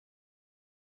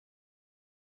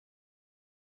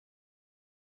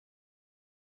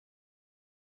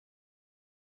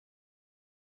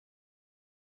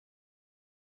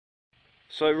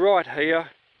So right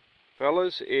here,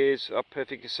 fellas, is a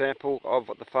perfect example of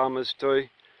what the farmers do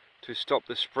to stop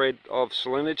the spread of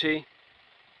salinity,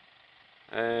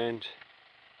 and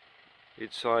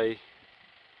it's a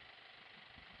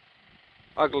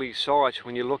ugly sight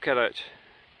when you look at it.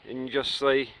 And you just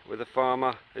see where the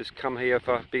farmer has come here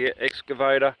for a big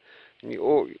excavator,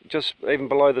 and just even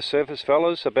below the surface,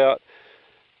 fellas, about,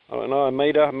 I don't know, a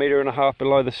metre and a half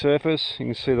below the surface, you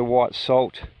can see the white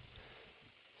salt.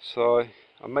 So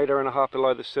a metre and a half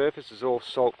below the surface is all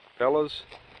salt, fellas.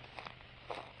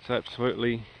 It's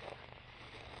absolutely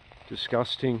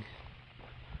disgusting,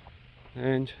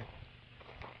 and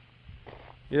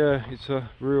yeah, it's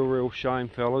a real shame,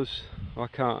 fellas. I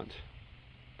can't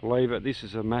believe it. This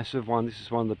is a massive one. This is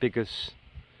one of the biggest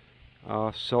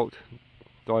salt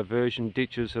diversion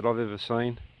ditches that I've ever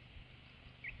seen.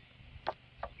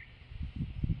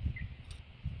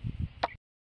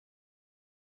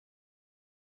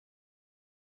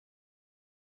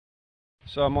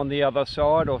 So I'm on the other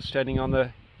side, or standing on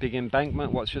the big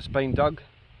embankment what's just been dug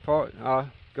for,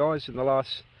 guys, in the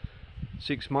last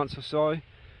 6 months or so.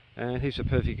 And here's a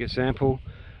perfect example,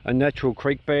 a natural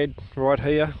creek bed right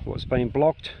here, what's been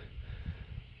blocked.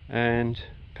 And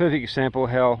perfect example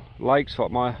how lakes,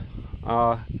 like my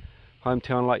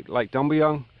hometown Lake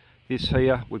Dumbayong, this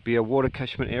here would be a water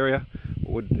catchment area,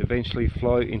 would eventually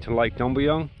flow into Lake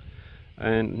Dumbayong.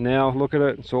 And now look at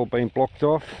it, it's all been blocked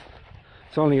off.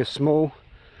 It's only a small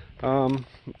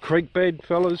creek bed,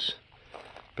 fellas,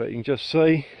 but you can just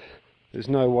see there's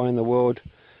no way in the world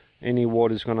any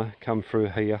water's going to come through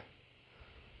here.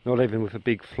 Not even with a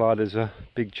big flood. There's a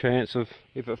big chance of,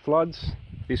 if it floods,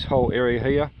 this whole area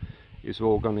here is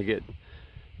all going to get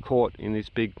caught in this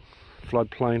big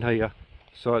floodplain here.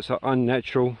 So it's an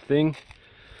unnatural thing,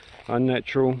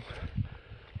 unnatural.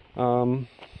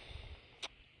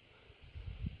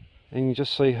 And you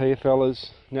just see here,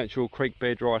 fellas, natural creek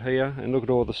bed right here, and look at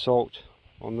all the salt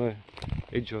on the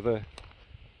edge of the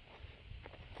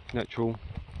natural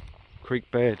creek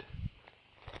bed,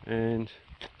 and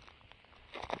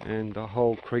the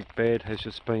whole creek bed has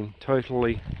just been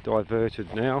totally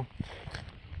diverted now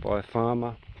by a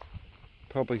farmer,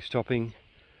 probably stopping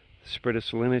the spread of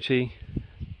salinity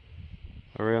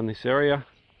around this area,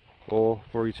 or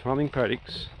for his farming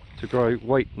paddocks to grow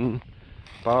wheat and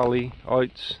barley,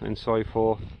 oats and so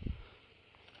forth.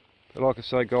 But like I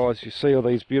say, guys, you see all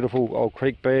these beautiful old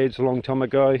creek beds a long time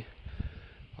ago.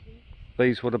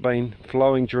 These would have been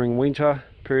flowing during winter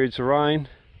periods of rain,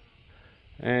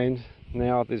 and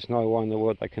now there's no way in the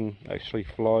world they can actually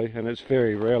flow, and it's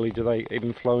very rarely do they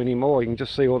even flow anymore. You can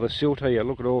just see all the silt here.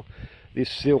 Look at all this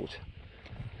silt.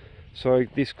 So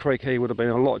this creek here would have been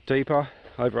a lot deeper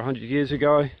over 100 years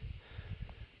ago,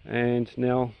 and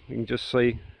now you can just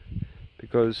see,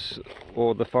 because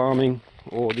all the farming,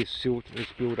 all this silt is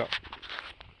built up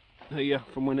here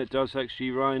from when it does actually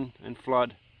rain and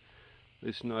flood.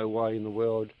 There's no way in the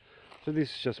world. So this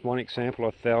is just one example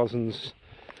of thousands,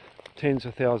 tens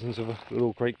of thousands of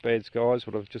little creek beds, guys,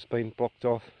 would have just been blocked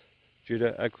off due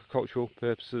to agricultural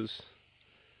purposes.